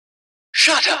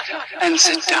Shut up and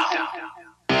sit down.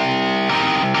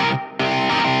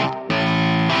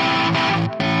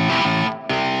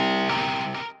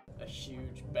 A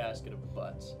huge basket of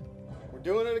butts. We're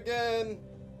doing it again,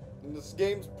 and this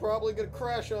game's probably gonna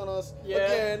crash on us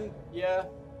again. Yeah,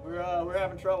 we're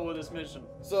having trouble with this mission.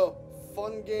 So,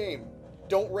 fun game.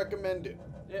 Don't recommend it.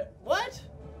 Yeah. What?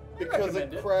 Because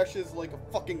it crashes like a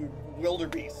fucking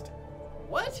wildebeest.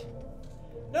 What?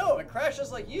 No, it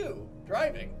crashes like you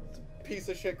driving. It's a piece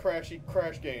of shit crash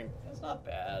game. That's not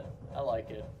bad. I like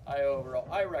it.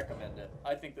 I recommend it.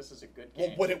 I think this is a good game.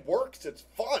 Well, when it works, it's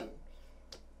fun.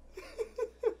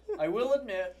 I will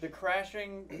admit, the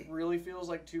crashing really feels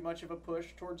like too much of a push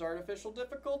towards artificial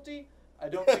difficulty. I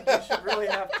don't think you should really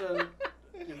have to,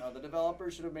 the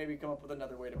developers should have maybe come up with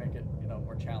another way to make it,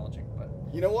 more challenging. But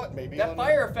you know what? Maybe that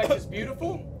fire effect is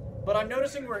beautiful, but I'm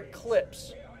noticing where it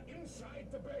clips.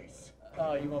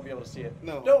 Oh, you won't be able to see it.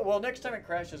 No. No, well, next time it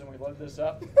crashes and we load this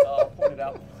up, I'll point it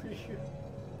out for you.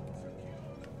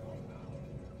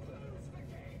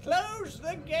 Close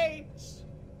the gates!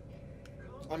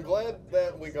 I'm glad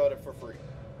that we got it for free.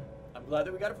 I'm glad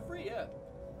that we got it for free, yeah.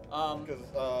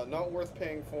 Because not worth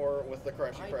paying for with the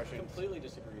crashing. I completely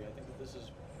disagree. I think that this is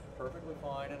perfectly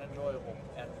fine and enjoyable.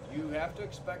 And you have to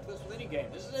expect this with any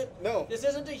game. This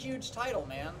isn't a huge title,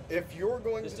 man. If you're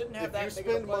going if you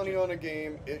spend money on a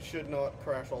game, it should not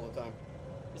crash all the time.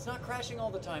 It's not crashing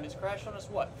all the time. It's crashed on us,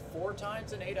 what, 4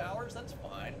 times in 8 hours? That's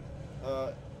fine.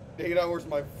 8 hours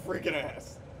my freaking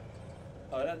ass.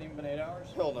 Oh, it hasn't even been 8 hours?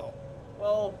 Hell no.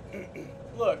 Well,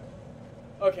 look.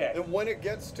 Okay. And when it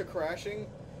gets to crashing,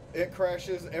 it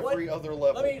crashes every other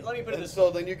level. Let me put it this way. way.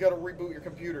 So then you got to reboot your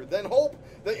computer. Then hope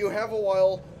that you have a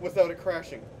while without it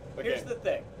crashing again.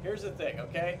 Here's the thing,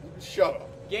 okay? Shut up.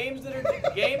 Games that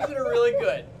are really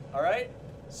good, all right?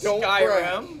 Don't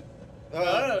Skyrim. crash.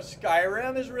 No.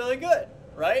 Skyrim is really good,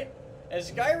 right? And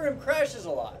Skyrim crashes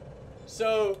a lot.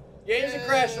 So games that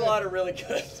crash a lot are really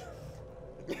good.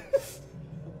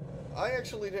 I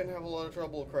actually didn't have a lot of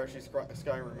trouble crashing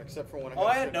Skyrim, except for when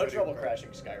I had no trouble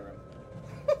crashing Skyrim.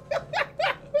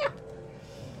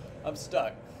 I'm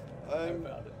stuck. I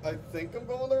think I'm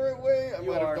going the right way. I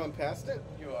might have gone past it.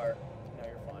 You are. No,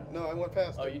 you're fine. No, I went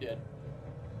past it. Oh, you did.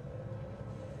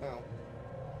 How?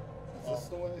 Is this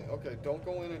the way? Okay, don't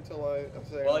go in until I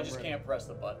say. Well, I just can't press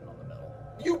the button on the middle.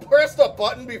 You pressed the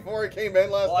button before I came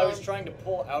in last time? Well, I was trying to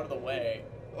pull out of the way.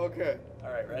 Okay.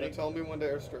 All right, ready? Tell me when to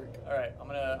airstrike. All right, I'm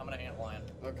gonna ant lion.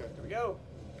 Okay. Here we go.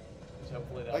 So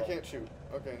hopefully that. I can't shoot.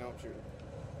 Okay, now I'm shooting.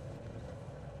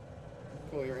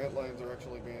 Cool, your ant lions are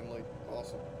actually being like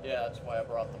awesome. Yeah, that's why I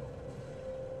brought them.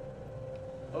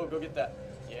 Oh, go get that.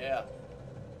 Yeah.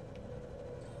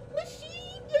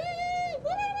 Machine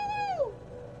gun!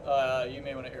 Woo! You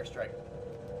may want to airstrike.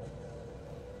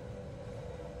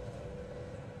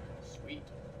 Sweet.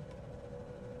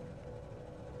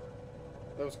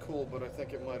 That was cool, but I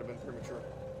think it might have been premature.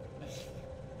 You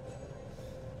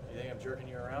think I'm jerking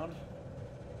you around?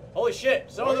 Holy shit!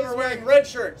 Some of them are wearing red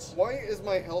shirts! Why is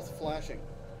my health flashing?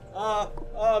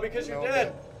 Because you're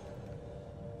dead.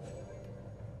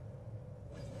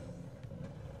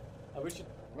 I wish you...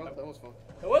 Well, that was fun.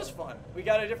 It was fun. We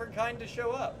got a different kind to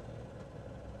show up.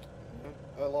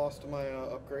 I lost my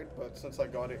upgrade, but since I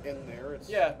got it in there, it's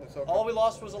okay. All we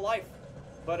lost was a life.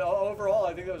 But overall,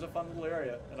 I think that was a fun little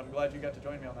area, and I'm glad you got to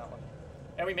join me on that one.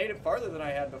 And we made it farther than I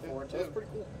had before, too. It was pretty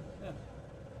cool. Yeah.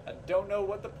 I don't know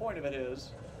what the point of it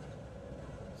is.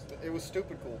 It was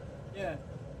stupid cool. Yeah.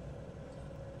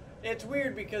 It's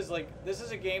weird because, this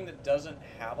is a game that doesn't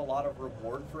have a lot of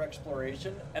reward for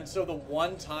exploration, and so the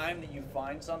one time that you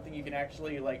find something you can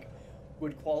actually,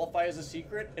 would qualify as a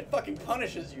secret, it fucking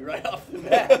punishes you right off the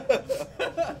bat.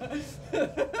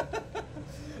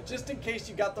 Just in case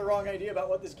you got the wrong idea about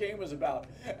what this game was about.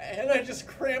 And I just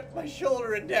cramped my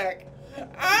shoulder and neck.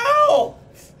 Ow!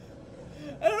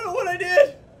 I don't know what I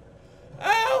did.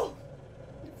 Ow!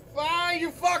 Fine, you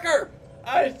fucker!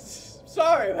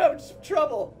 Sorry, I'm having some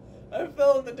trouble. I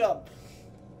fell in the dump.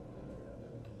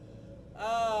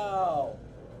 Ow.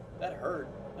 That hurt.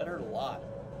 That hurt a lot.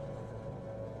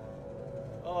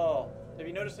 Oh. Have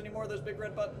you noticed any more of those big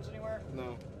red buttons anywhere?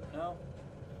 No. No?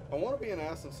 I want to be an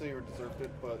ass and say you deserved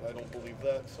it, but I don't believe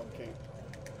that, so I can't.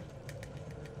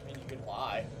 I mean, you could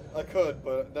lie. I could,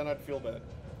 but then I'd feel bad.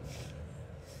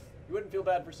 You wouldn't feel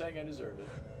bad for saying I deserved it.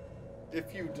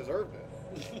 If you deserved it.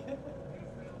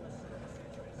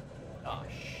 Ah,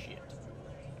 shit.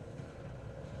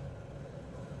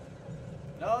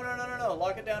 No.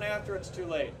 Lock it down after it's too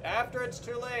late. After it's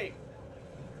too late.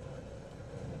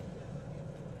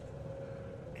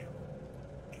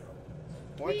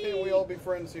 Why can't we all be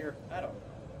friends here? I don't know.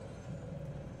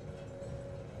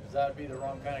 Because that would be the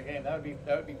wrong kind of game. That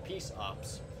would be peace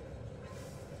ops.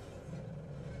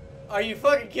 Are you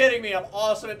fucking kidding me? I'm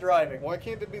awesome at driving. Why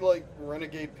can't it be like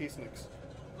Renegade Peaceniks?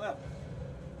 Yeah.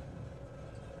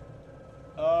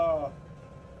 Oh,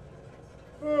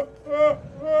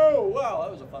 wow,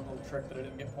 that was a fun little trick that I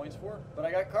didn't get points for. But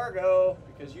I got cargo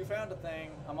because you found a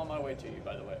thing. I'm on my way to you,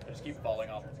 by the way. I just keep falling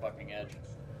off the fucking edge.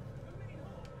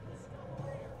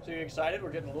 So you excited?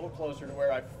 We're getting a little closer to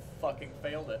where I fucking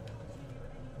failed it.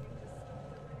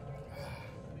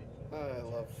 I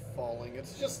love falling.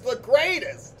 It's just the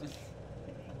greatest!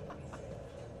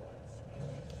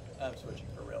 I'm switching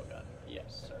for railgun.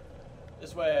 Yes, sir.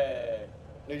 This way.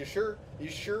 Are you sure? You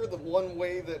sure the one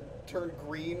way that turned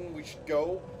green we should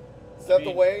go? Is that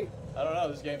the way? I don't know.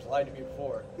 This game's lied to me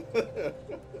before.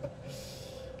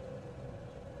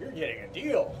 You're getting a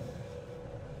deal.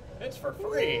 It's for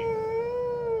free.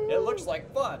 It looks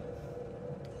like fun.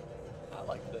 I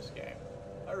like this game.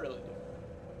 I really do.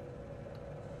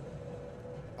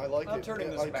 I like it. I'm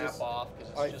turning this map off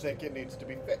because I think it needs to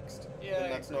be fixed. Yeah,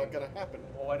 and that's not going to happen.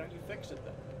 Well, why don't you fix it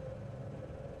then?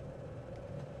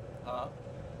 Huh?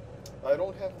 I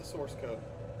don't have the source code.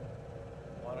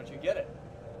 Why don't you get it?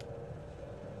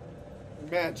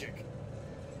 Magic.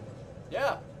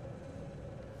 Yeah.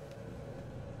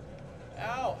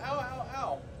 Ow, ow, ow,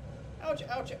 ow. Ouch,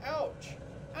 ouch, ouch.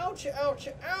 Ouch, ouch,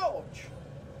 ouch.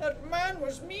 That man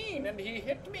was mean and he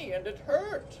hit me and it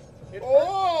hurt. It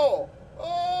hurt.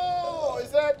 Oh,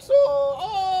 is that so?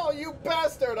 Oh, you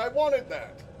bastard. I wanted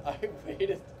that. I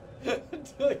waited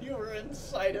until you were in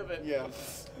sight of it. Yeah,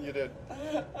 you did.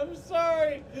 I'm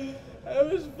sorry.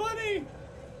 It was funny.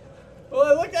 Well,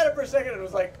 I looked at it for a second and it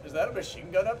was like, is that a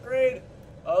machine gun upgrade?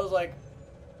 I was like,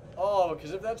 oh,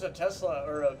 because if that's a Tesla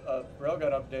or a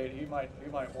railgun update, he might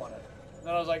want it. And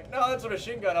then I was like, no, that's a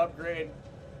machine gun upgrade.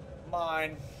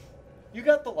 Mine. You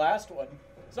got the last one.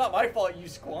 It's not my fault you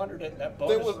squandered it in that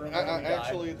bonus room.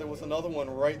 Actually, there was another one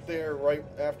right there, right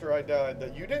after I died,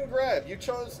 that you didn't grab. You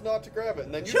chose not to grab it,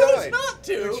 and then you died. Chose not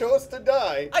to? You chose to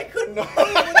die. I couldn't move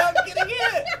without getting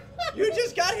hit. You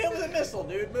just got hit with a missile,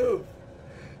 dude. Move.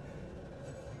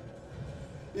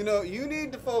 You know, you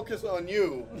need to focus on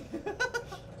you.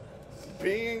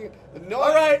 Being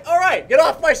not... All right. Get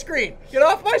off my screen. Get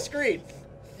off my screen.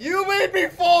 You made me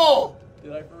fall.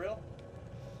 Did I for real?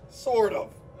 Sort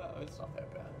of. Oh, it's not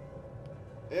that bad.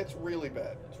 It's really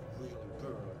bad. It's really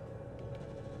good.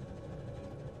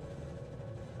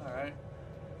 All right.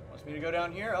 Wants me to go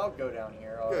down here? I'll go down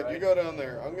here. All Good. right. You go down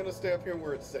there. I'm gonna stay up here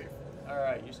where it's safe. All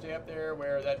right. You stay up there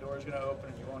where that door is gonna open,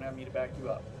 and you won't have me to back you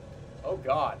up. Oh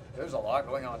God, there's a lot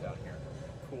going on down here.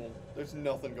 Cool. There's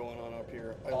nothing going on up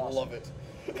here. I Awesome. love it.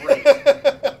 Great.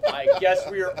 I guess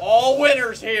we are all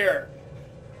winners here.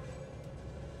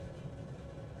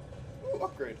 Ooh,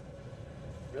 upgrade.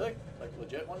 Really? Like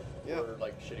legit one? Yeah. Or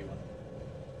like shitty one?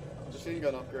 Machine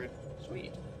gun upgrade.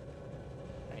 Sweet.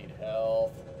 I need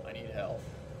health. I need health.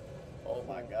 Oh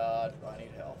my God, I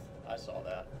need health. I saw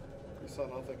that. You saw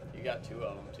nothing. You got 2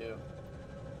 of them too.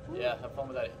 Yeah, have fun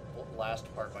with that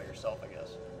last part by yourself, I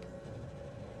guess.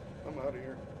 I'm out of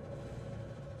here.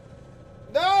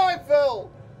 No, I fell!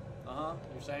 Uh-huh,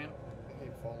 you're saying? I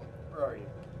hate falling. Where are you?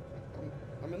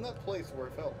 I'm in that place where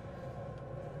I fell.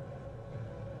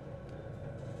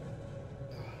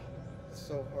 It's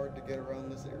so hard to get around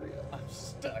this area. I'm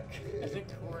stuck in the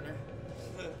corner.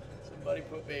 Somebody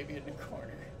put baby in the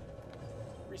corner.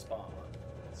 Respawn.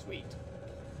 Sweet.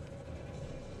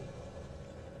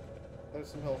 There's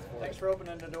some health for Thanks it. for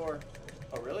opening the door.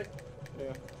 Oh, really?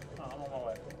 Yeah. Oh, I'm on my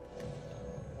way.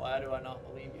 Why do I not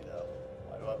believe you, though?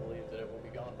 Why do I believe that it will be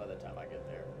gone by the time I get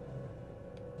there?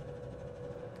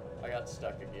 I got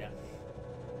stuck again.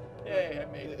 Yay, I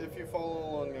made it. If you follow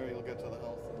along there, you'll get to the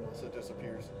health unless it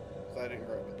disappears. Because I didn't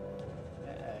grab it.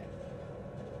 Hey.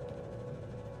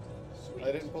 Sweet.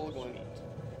 I didn't pull a Gwen.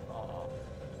 Aw,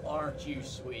 aren't you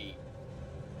sweet?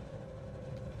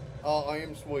 Oh, I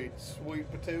am sweet.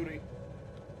 Sweet patootie.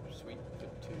 Sweet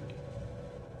patootie.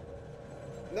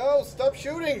 No, stop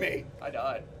shooting me! I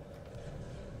died.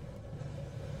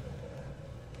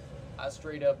 I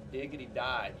straight up diggity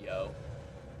died, yo.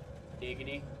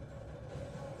 Diggity.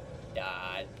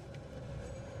 Died.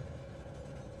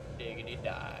 Diggity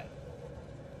died.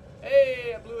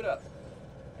 Hey, I blew it up.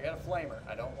 I got a flamer.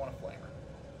 I don't want a flamer.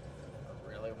 I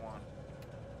really want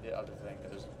the other thing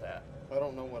that isn't that. I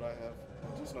don't know what I have.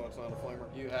 I just know it's not a flamer.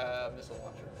 You have missile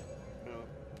launcher. No.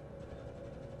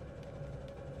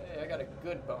 Hey, I got a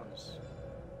good bonus.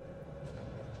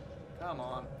 Come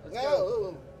on. Let's No!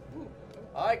 go.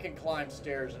 I can climb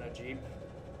stairs in a Jeep.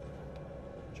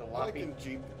 Jalopy. I can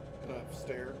Jeep in a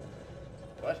stair.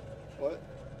 What? What?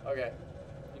 Okay.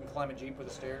 You can climb a jeep with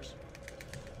the stairs.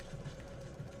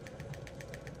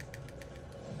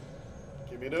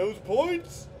 Give me those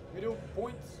points. We do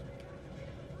points.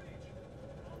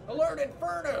 Alert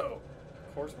Inferno!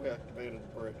 Of course we activated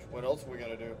the bridge. What else are we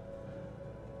gonna do?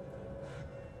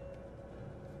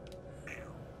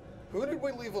 Who did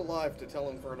we leave alive to tell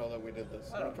Inferno that we did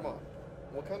this? I don't Come know. on.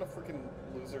 What kind of freaking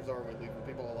losers are we leaving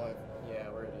people alive? Yeah,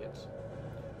 we're idiots.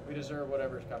 We deserve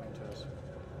whatever's coming to us.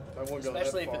 I won't go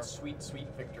Especially that if far. it's sweet, sweet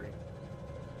victory.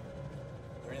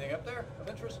 Is there anything up there of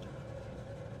interest?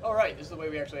 Oh, right. This is the way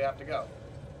we actually have to go.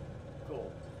 Cool.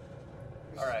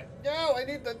 All right. No, I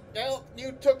need the... No,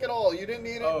 you took it all. You didn't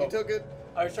need it. Oh. You took it.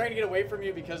 I was trying to get away from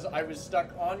you because I was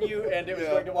stuck on you, and it was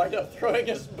Yeah. going to wind up throwing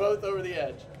us both over the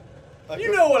edge. I You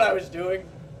could- know what I was doing.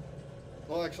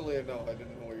 Well, actually, no, I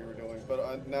didn't know what you were doing.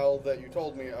 But now that you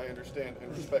told me, I understand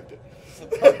and respect it.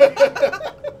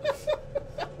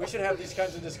 We should have these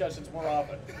kinds of discussions more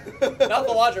often. Not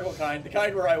the logical kind, the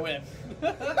kind where I win.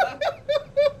 Go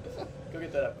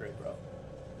get that upgrade, bro.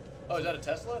 Oh, is that a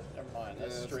Tesla? Never mind.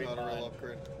 That's Yeah, straight it's not mine. a real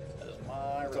upgrade. That is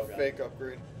my It's a railgun. fake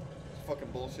upgrade. It's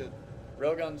fucking bullshit.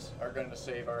 Railguns are going to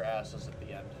save our asses at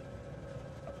the end.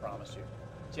 I promise you.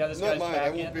 See how this Not guy's mine. I back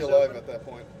won't end be is alive open? at that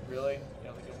point. Really? You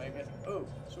don't think you'll make it? Oh,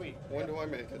 sweet. When Yeah. do I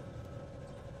make it?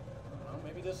 Well,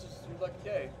 maybe this is your lucky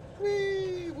day.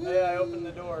 Whee! Whee! Hey, I opened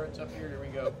the door. It's up here. Here we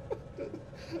go.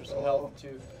 There's some Oh, health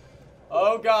too.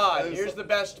 Oh God! There's Here's some- the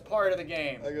best part of the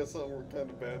game. I got something kind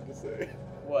of bad to say.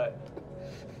 What?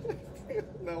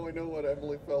 Now I know what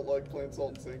Emily felt like playing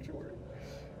Salt and Sanctuary.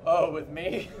 Oh, with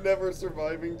me? Never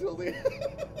surviving till the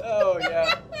end. Oh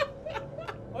yeah.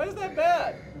 Why is that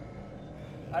bad?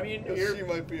 I mean, 'Cause she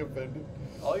might be offended.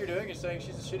 all you're doing is saying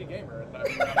she's a shitty gamer, and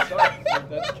I'm sorry.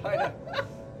 That's kind of.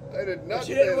 I did not If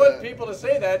she say didn't want that. people to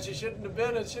say that, she shouldn't have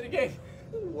been a shitty gamer.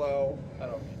 Wow. I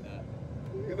don't mean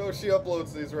that. You know she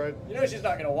uploads these, right? You know she's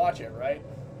not gonna watch it, right?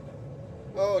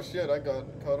 Oh shit, I got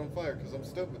caught on fire because I'm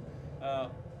stupid.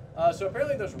 So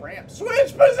apparently those ramps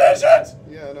switch positions.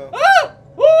 Yeah, I know. Ah!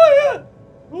 Oh my God!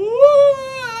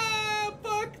 Woo!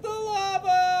 Fuck the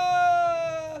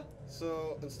lava!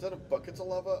 So instead of buckets of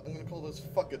lava, I'm gonna call this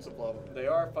fuckets of lava. They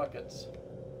are fuckets.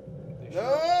 They sure-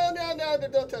 No,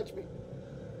 don't touch me.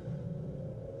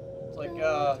 It's like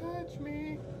Don't touch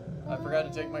me. I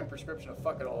forgot to take my prescription of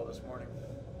fuck it all this morning.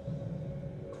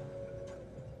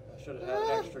 I should have had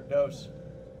an extra dose.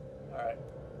 Alright.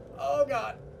 Oh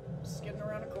God. Skidding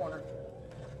around a corner.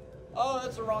 Oh,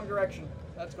 that's the wrong direction.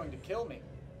 That's going to kill me.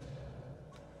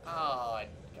 Ah, I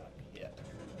got hit.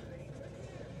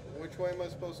 Which way am I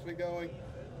supposed to be going?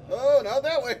 Oh, not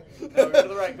that way. No, go to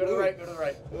the right, go to the right, go to the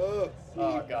right. Oh,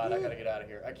 Oh God, I gotta get out of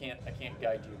here. I can't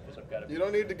guide you because I've got to. You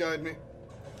don't need to guide me.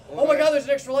 Oh my God, there's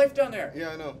an extra life down there. Yeah,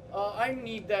 I know. I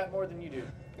need that more than you do.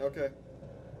 Okay.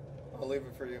 I'll leave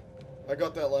it for you. I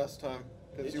got that last time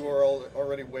because Did you you? were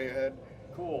already way ahead.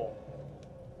 Cool.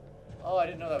 Oh, I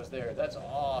didn't know that was there. That's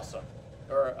awesome.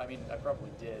 Or, I mean, I probably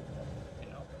did. You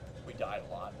know, we died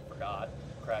a lot, forgot,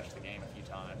 crashed the game a few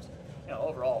times. You know,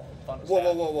 overall, fun was had.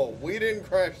 Whoa. We didn't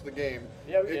crash the game.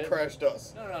 Yeah, we It did. crashed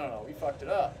us. No. We fucked it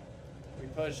up. We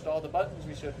pushed all the buttons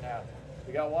we shouldn't have.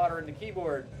 We got water in the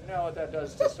keyboard. You know what that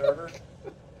does to the server.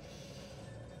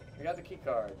 We got the key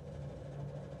card.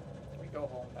 Can we go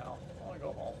home now? I want to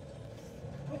go home.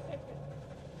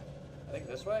 I think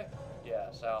this way?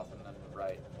 Yeah, south and then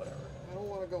right, whatever. I don't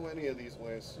want to go any of these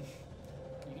ways.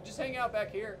 You can just hang out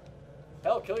back here.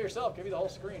 Hell, kill yourself. Give you the whole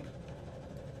screen.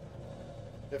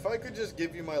 If I could just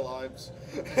give you my lives.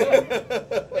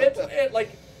 It's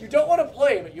like, you don't want to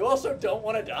play, but you also don't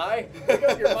want to die. Make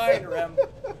up your mind, Rem.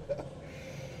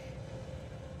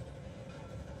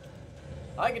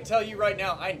 I can tell you right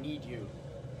now, I need you.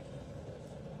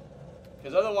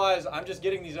 Because otherwise, I'm just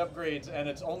getting these upgrades, and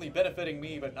it's only benefiting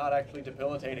me, but not actually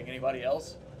debilitating anybody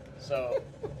else. So,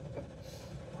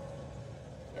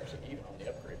 actually, even on the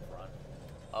upgrade front.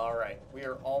 All right, we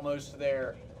are almost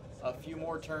there. A few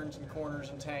more turns and corners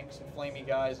and tanks and flamey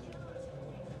guys,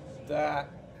 and that.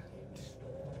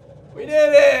 We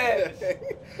did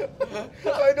it!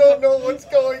 I don't know what's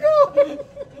going on.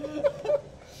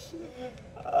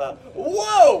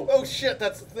 Whoa! Oh shit,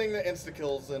 that's the thing that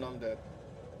insta-kills and I'm dead.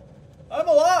 I'm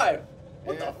alive!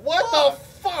 What Yeah. the What fuck? the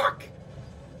fuck?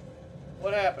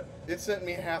 What happened? It sent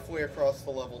me halfway across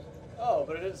the level. Oh,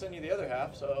 but it didn't send you the other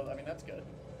half, so, I mean, that's good.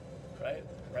 Right?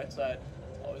 Right side.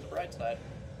 Always the bright side.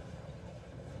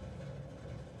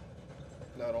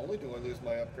 Not only do I lose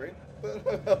my upgrade,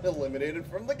 but I'm eliminated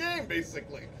from the game,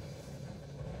 basically.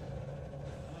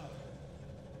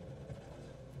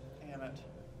 Damn it.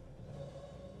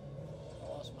 I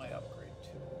lost my upgrade,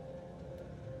 too.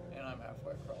 And I'm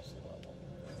halfway across the level.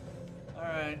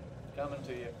 Alright. Coming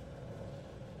to you.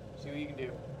 See what you can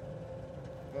do.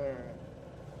 Alright.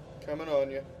 Coming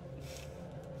on you.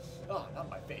 Oh, not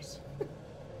my face.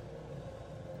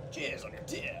 Jizz on your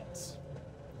tits.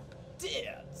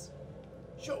 Tits.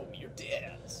 Show me your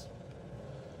tits.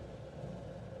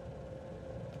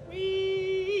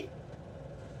 Wee.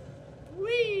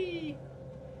 Wee.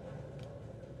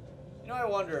 You know, I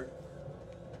wonder,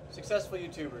 successful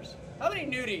YouTubers, how many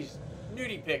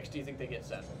nudie pics do you think they get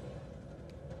sent?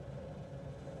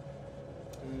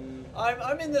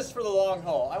 I'm in this for the long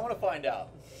haul. I want to find out.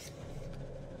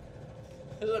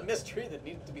 There's a mystery that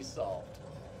needs to be solved.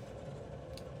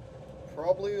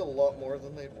 Probably a lot more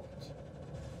than they'd want.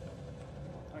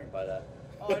 I can buy that.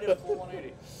 Oh, I did a full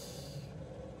 180.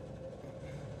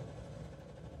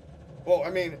 Well, I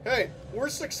mean, hey, we're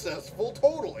successful,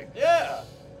 totally. Yeah.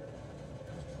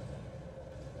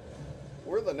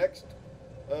 We're the next,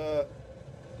 Yeah,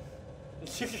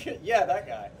 that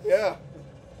guy. yeah.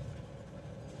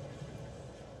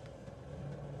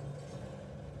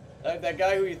 That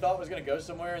guy who you thought was going to go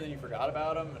somewhere and then you forgot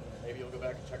about him and maybe you'll go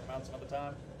back and check him out some other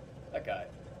time. That guy.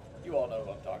 You all know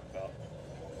who I'm talking about.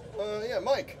 Yeah,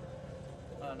 Mike.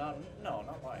 No, not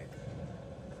Mike.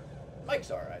 Mike's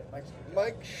alright. Mike's good.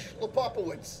 Mike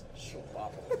Schlapopowitz.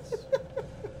 Schlapopowitz.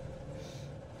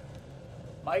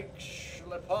 Mike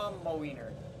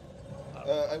Schlippom-Wiener.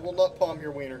 I will not palm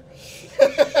your wiener.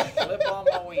 Slip on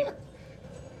my wiener.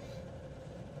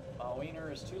 My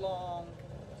wiener is too long.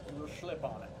 You'll slip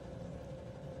on it.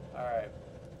 Alright.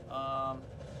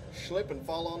 Slip and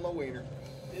fall on my wiener.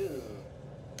 Ew.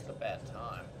 It's a bad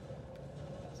time.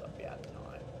 It's a bad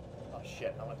time. Oh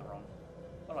shit, I went the wrong.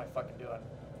 What am I fucking doing?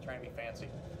 I'm trying to be fancy.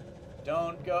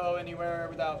 Don't go anywhere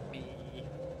without me.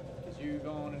 Cause you're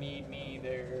gonna need me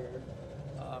there.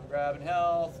 I'm grabbing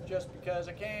health just because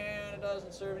I can. It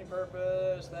doesn't serve any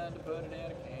purpose than to put it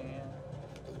in a can.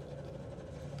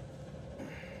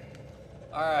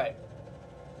 Alright.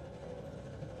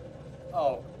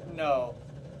 Oh, no.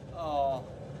 Oh.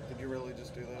 Did you really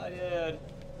just do that? I did.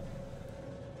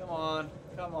 Come on.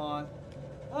 Come on.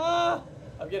 Ah!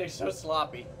 I'm getting so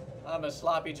sloppy. I'm a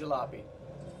sloppy jalopy. You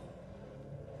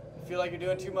feel like you're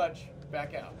doing too much?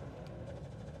 Back out.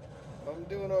 I'm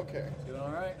doing okay. Doing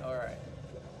alright? Alright.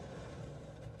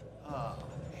 Ah,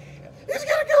 shit. He's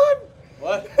got a gun!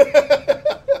 What?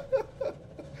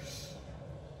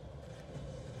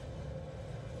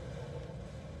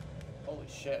 Holy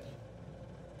shit.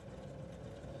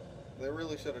 They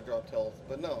really should have dropped health,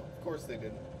 but no, of course they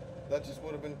didn't. That just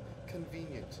would have been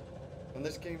convenient. And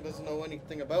this game doesn't know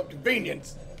anything about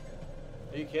convenience.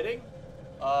 Are you kidding?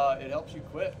 It helps you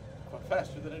quit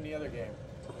faster than any other game.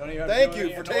 Don't even have to Thank do you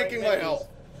any for annoying taking my menus. health.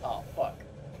 Oh, fuck.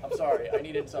 I'm sorry. I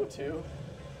needed some too.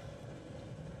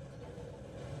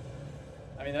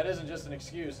 I mean, that isn't just an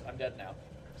excuse. I'm dead now.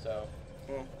 So,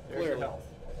 Well, there's your clearly. health.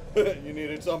 You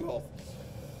needed some health.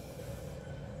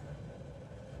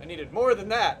 I needed more than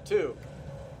that, too.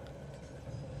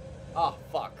 Ah,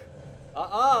 fuck.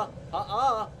 I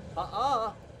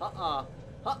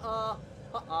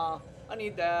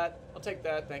need that. I'll take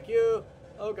that, thank you.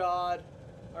 Oh, God.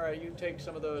 Alright, you take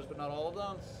some of those, but not all of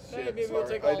them. Hey, Shit, maybe we'll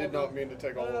sorry. take all I did of them. not mean to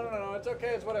take all of them. No, it's okay,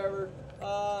 it's whatever.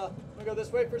 I'm gonna go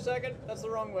this way for a second. That's the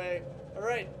wrong way.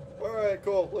 Alright. Alright,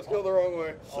 cool. Let's go the wrong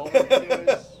way.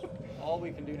 All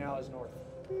we can do now is north.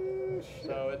 Shit.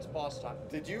 So it's boss time.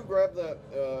 Did you grab that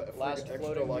Last friggin' extra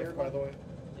floating life, weird by one? the way?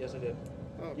 Yes, I did.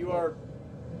 Oh, You cool. are...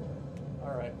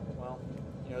 Alright, well,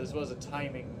 you know, this was a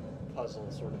timing puzzle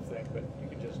sort of thing, but you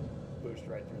can just boost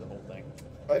right through the whole thing.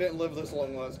 I didn't live this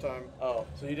long last time. Oh,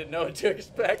 so you didn't know what to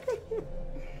expect?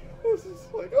 This is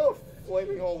like, oh,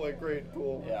 flaming hallway, great,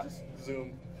 cool. Yeah. Just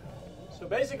zoom. So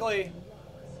basically,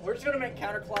 we're just going to make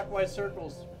counterclockwise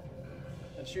circles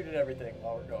and shoot at everything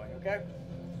while we're going, okay?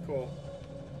 Cool.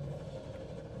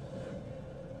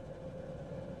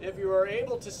 If you are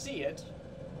able to see it,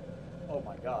 oh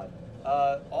my god,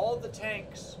 all of the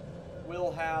tanks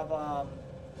will have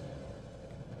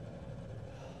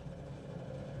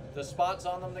the spots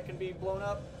on them that can be blown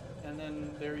up, and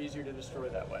then they're easier to destroy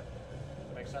that way.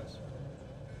 Make sense?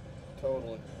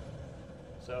 Totally.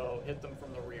 So hit them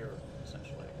from the rear,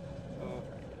 essentially. Oh. Trying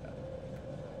to get out.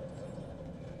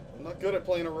 I'm not good at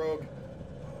playing a rogue.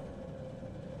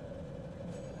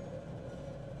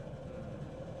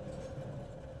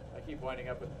 I keep winding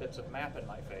up with bits of map in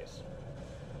my face.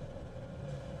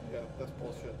 Yeah, that's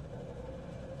bullshit.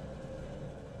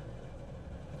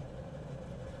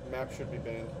 Map should be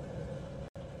banned.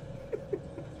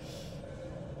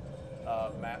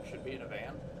 Map should be in a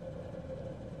van.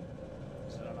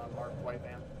 Is it an unmarked white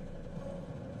van?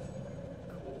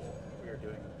 Cool. We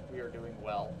are doing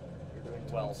well. You're doing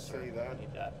well, Don't sir. say that. I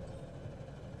need that.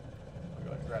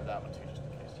 ahead and grab that one too, just in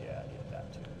case. Yeah, I needed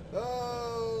that too.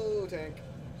 Oh, tank.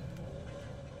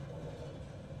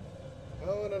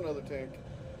 Oh, and another tank.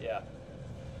 Yeah.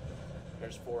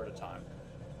 There's 4 at a time.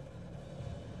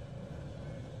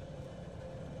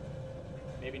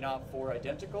 Maybe not 4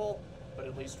 identical, but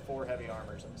at least 4 heavy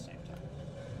armors at the same time.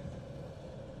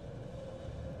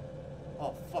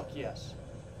 Oh, fuck yes.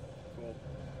 Cool.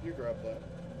 You grab that.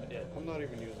 I did. I'm not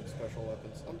even using special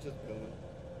weapons. I'm just going.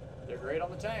 They're great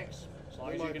on the tanks, as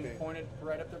long as you can point it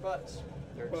right up their butts.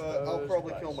 They're But I'll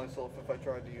probably butts. kill myself if I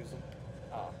tried to use them.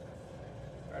 Oh,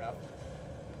 fair enough.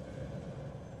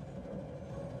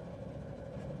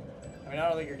 I mean, I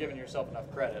don't think you're giving yourself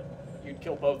enough credit. You'd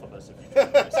kill both of us if you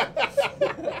tried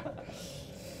to.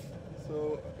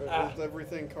 So, is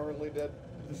everything currently dead?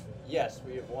 Yes,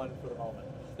 we have won for the moment.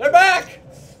 They're back!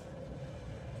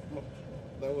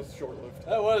 That was short-lived.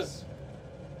 That was...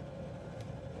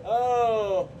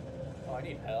 Oh, I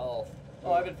need health.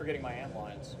 Oh, I've been forgetting my ant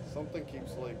lines. Something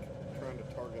keeps, like, trying to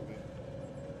target me.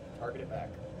 Target it back.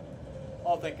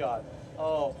 Oh, thank God.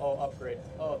 Oh, upgrade.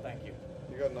 Oh, thank you.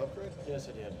 You got an upgrade? Yes,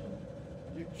 I did.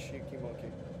 You cheeky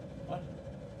monkey. What?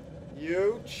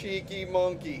 You cheeky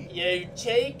monkey. You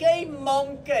cheeky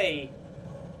monkey.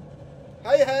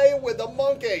 Hey, with the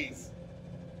monkeys.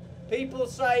 People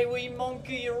say we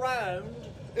monkey around.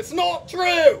 It's not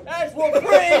true. That's what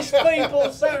British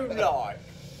people sound like.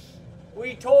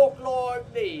 We talk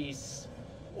like this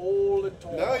all the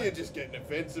time. Now you're just getting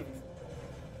offensive.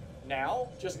 Now?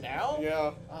 Just now?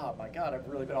 Yeah. Oh my God, I've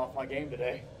really been off my game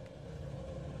today.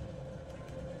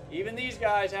 Even these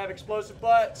guys have explosive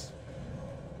butts.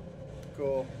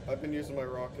 Cool. I've been using my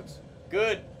rockets.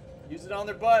 Good. Use it on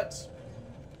their butts.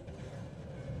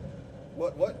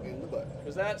 What in the butt?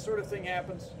 Because that sort of thing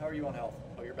happens. How are you on health?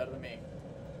 Oh, you're better than me.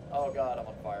 Oh God, I'm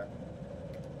on fire.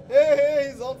 Hey,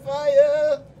 he's on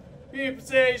fire. People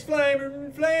say he's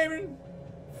flaming.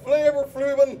 Flavor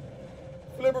flubbin.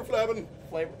 Flibber flabbin.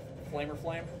 Flamer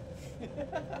flame.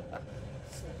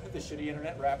 The shitty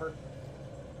internet rapper.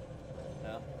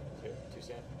 No, too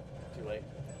soon, too late.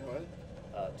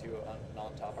 What? Too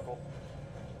non-topical.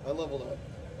 I leveled up.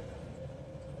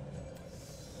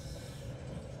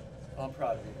 I'm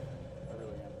proud of you. I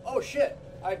really am. Oh shit!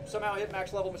 I somehow hit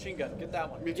max level machine gun. Get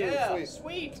that one. Me too. Yeah,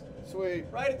 Sweet. sweet.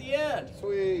 Right at the end.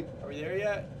 Sweet. Are we there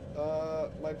yet?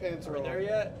 My pants Are are we on. there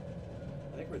yet?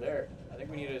 I think we're there. I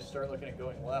think we need to start looking at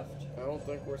going left. I don't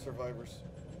think we're survivors.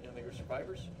 You don't think we're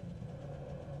survivors?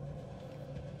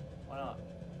 Why not?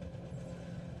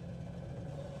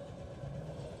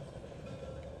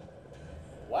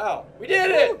 Wow, we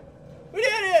did it! We did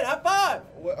it! High five!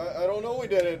 I don't know we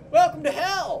did it. Welcome to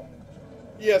hell!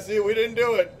 Yeah, see, we didn't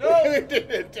do it. No. We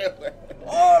didn't do it.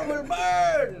 Oh, it will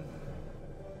burn!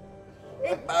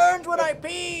 It burns when I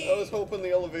pee! I was hoping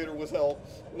the elevator was hell,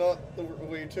 not the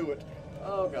way to it.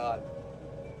 Oh God.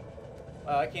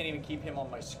 I can't even keep him on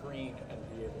my screen and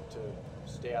be able to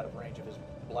stay out of range of his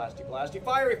blasty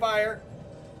fiery fire!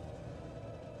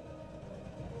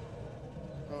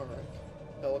 Alright.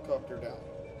 Helicopter down.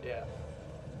 Yeah.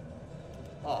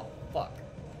 Oh, fuck.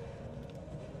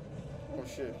 Oh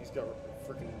shit, he's got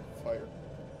freaking fire.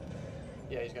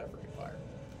 Yeah, he's got a freaking fire.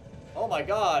 Oh my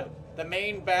God! The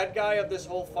main bad guy of this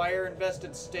whole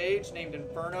fire-invested stage, named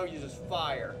Inferno, uses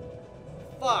fire.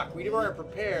 Fuck, we weren't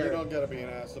prepared. You don't gotta be an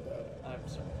ass about it. I'm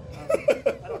sorry.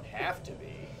 I don't have to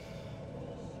be.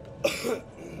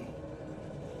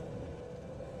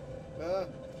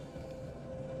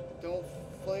 Don't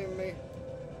flame me.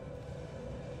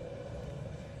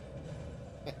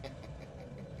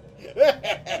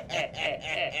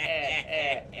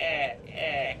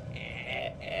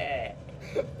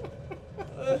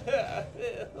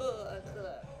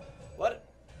 What?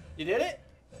 You did it?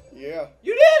 Yeah.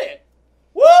 You did it!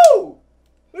 Woo!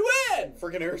 We win!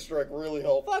 Freaking airstrike really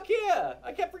helped. Fuck yeah!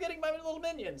 I kept forgetting my little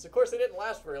minions. Of course, they didn't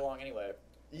last very long anyway.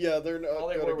 Yeah, they're not All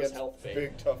they good were was against health bait.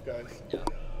 big tough guys.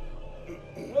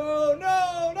 Oh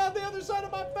no! Not the other side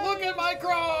of my face! Look at my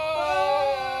crotch!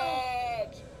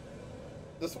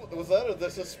 This was that a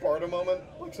this is Sparta moment?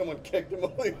 Like someone kicked him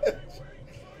off the edge.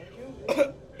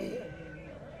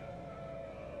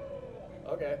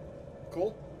 Okay.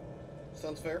 Cool.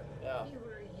 Sounds fair. Yeah.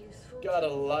 Got a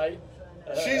light.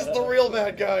 She's the real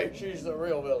bad guy. She's the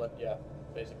real villain. Yeah,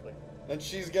 basically. And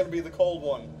she's gonna be the cold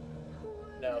one.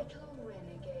 No.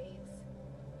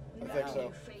 I think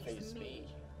so. Face me.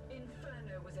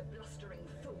 Inferno was a blustering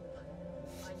fool.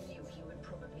 I knew he would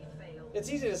probably fail. It's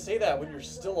easy to say that when you're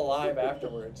still alive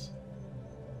afterwards.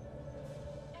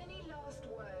 Any last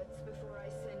words before I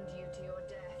send you to your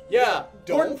death? Yeah,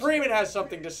 Don't. Gordon Freeman has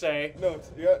something to say. No,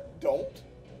 yeah, don't.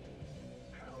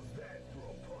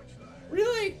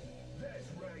 Really?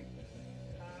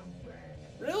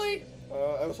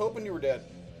 was hoping you were dead.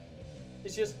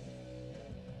 It's just...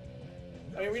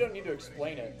 I mean, we don't need to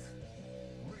explain it.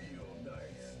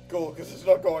 Cool, because it's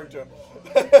not going to.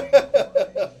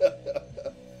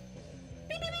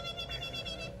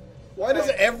 Why does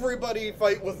everybody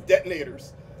fight with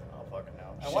detonators? Oh, fucking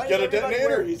hell. And She's why got does a detonator.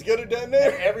 wear- He's got a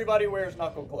detonator. Everybody wears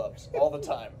knuckle gloves all the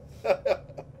time.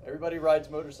 Everybody rides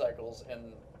motorcycles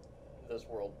in this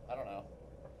world. I don't know.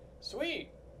 Sweet.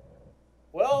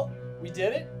 Well, we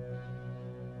did it.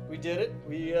 We did it.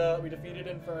 We defeated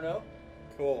Inferno.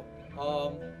 Cool.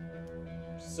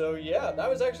 So yeah, that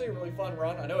was actually a really fun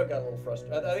run. I know it got a little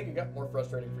frustrating. I think it got more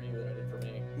frustrating for you than it did for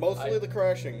me. Mostly the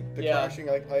crashing. The Yeah. crashing,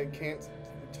 I can't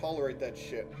tolerate that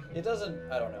shit. It doesn't.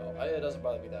 I don't know. It doesn't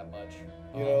bother me that much.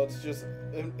 You know, it's just,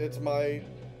 it is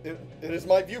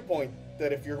my viewpoint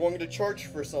that if you're going to charge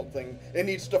for something, it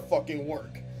needs to fucking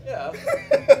work. Yeah.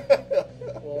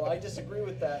 Well, I disagree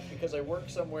with that because I work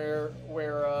somewhere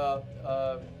where a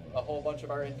whole bunch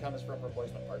of our income is from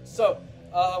replacement parts. So,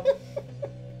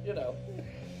 you know,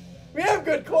 we have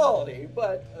good quality,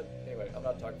 but anyway, I'm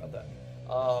not talking about that.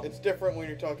 It's different when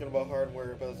you're talking about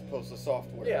hardware as opposed to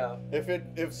software. Yeah.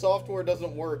 If software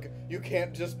doesn't work, you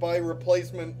can't just buy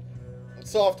replacement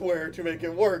software to make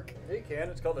it work. You can.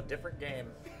 It's called a different game.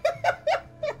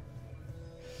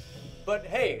 But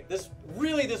hey, this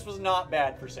was not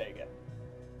bad for Sega.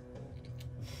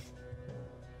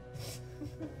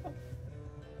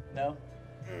 No?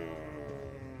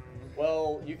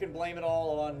 Well, you can blame it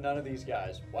all on none of these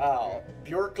guys. Wow.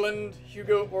 Bjorkland,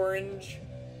 Hugo Orange,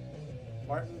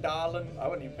 Martin Dahlin. I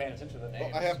wasn't even paying attention to the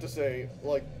names. Well, I have to say,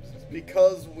 like,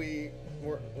 because we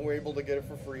were able to get it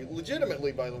for free,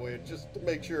 legitimately, by the way, just to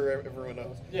make sure everyone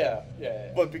knows. Yeah.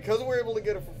 But because we're able to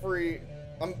get it for free,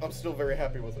 I'm still very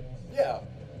happy with it. Yeah.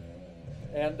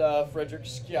 And Frederick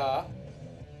Skja,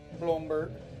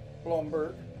 Blomberg,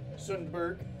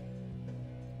 Sundberg,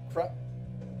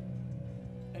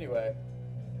 Anyway.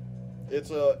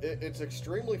 It's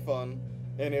extremely fun,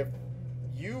 and if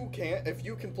you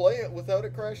can play it without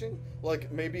it crashing,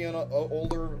 like maybe in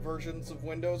older versions of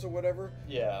Windows or whatever,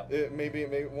 Yeah. maybe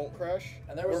it won't crash.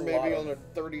 And there was or a maybe lot on of-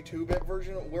 a 32-bit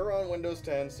version. We're on Windows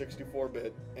 10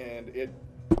 64-bit, and it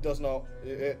does not.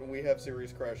 We have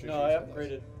serious crash issues. No, I on this.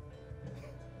 upgraded.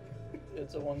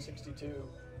 It's a 162.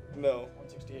 No.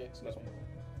 168, excuse No. me.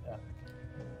 Yeah.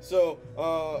 So,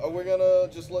 are we gonna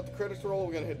just let the credits roll?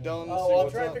 We're gonna hit done. Oh, see well, I'm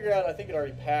what's trying up? to figure out. I think it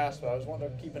already passed, but I was wanting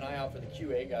to keep an eye out for the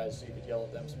QA guys so you could yell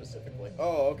at them specifically.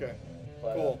 Oh, okay.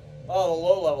 But, Cool. Oh, the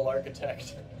low-level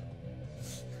architect.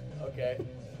 Okay.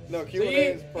 No, So Q&A he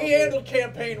is probably. handled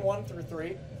campaign 1 through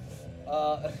 3.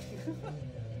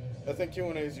 I think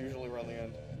Q&A is usually around the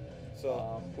end. So,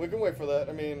 Um, we can wait for that.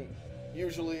 I mean,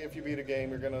 usually if you beat a game,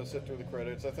 you're going to sit through the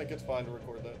credits. I think it's fine to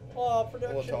record that. Oh,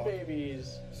 production talk.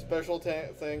 babies. Special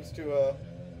thanks to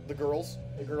the girls.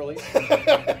 The girlies.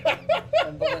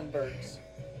 And the Lindberghs.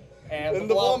 And the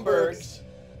the Blombergs.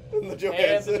 And the And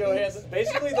Johansson. the Johansson.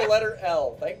 Basically the letter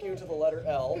L. Thank you to the letter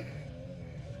L.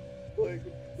 Like,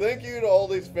 thank you to all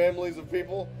these families of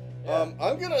people. Yeah.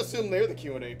 I'm going to assume they're the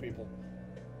Q&A people.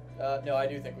 No, I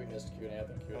do think we missed Q&A. I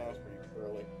think Q&A was pretty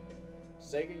early.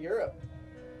 Sega Europe.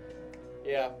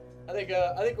 Yeah, I think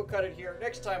we'll cut it here.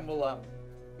 Next time we'll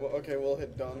Well, okay, we'll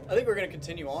hit done. I think we're gonna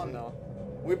continue on though.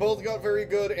 We both got very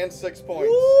good and 6 points.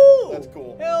 Woo! That's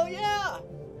cool. Hell yeah!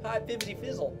 Hi, Bibbidi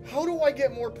Fizzle. How do I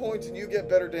get more points and you get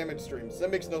better damage streams? That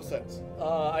makes no sense.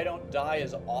 I don't die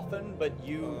as often, but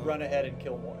you run ahead and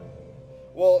kill more.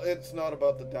 Well, it's not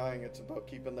about the dying, it's about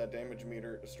keeping that damage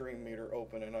stream meter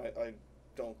open, and I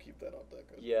don't keep that up that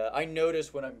good. Yeah, I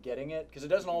notice when I'm getting it, because it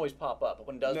doesn't always pop up, but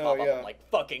when it does No, pop up, yeah. I'm like,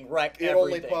 fucking wreck It everything.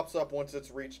 only pops up once it's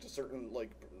reached a certain,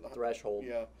 like... Threshold.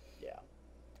 Yeah. Yeah.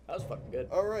 That was fucking good.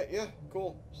 Alright, yeah,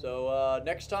 cool. So,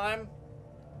 next time,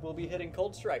 we'll be hitting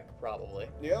Cold Strike, probably.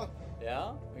 Yeah.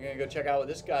 Yeah? We're gonna go check out what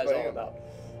this guy's all Bam. about.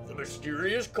 The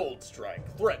mysterious Cold Strike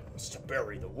threatens to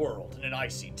bury the world in an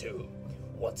icy tomb.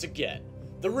 Once again,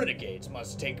 the Renegades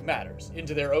must take matters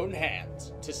into their own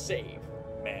hands to save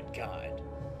mankind.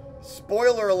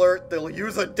 Spoiler alert, they'll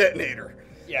use a detonator.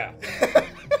 Yeah.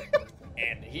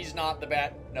 And he's not the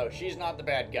bad... No, she's not the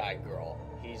bad guy, girl.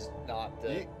 He's not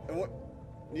the...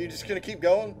 You just gonna keep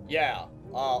going? Yeah.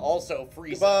 Also,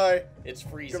 Frieza. Goodbye. It's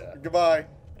Frieza. Goodbye.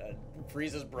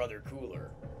 Frieza's brother,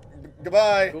 Cooler.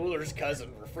 Goodbye. Cooler's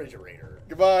cousin, Refrigerator.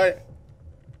 Goodbye.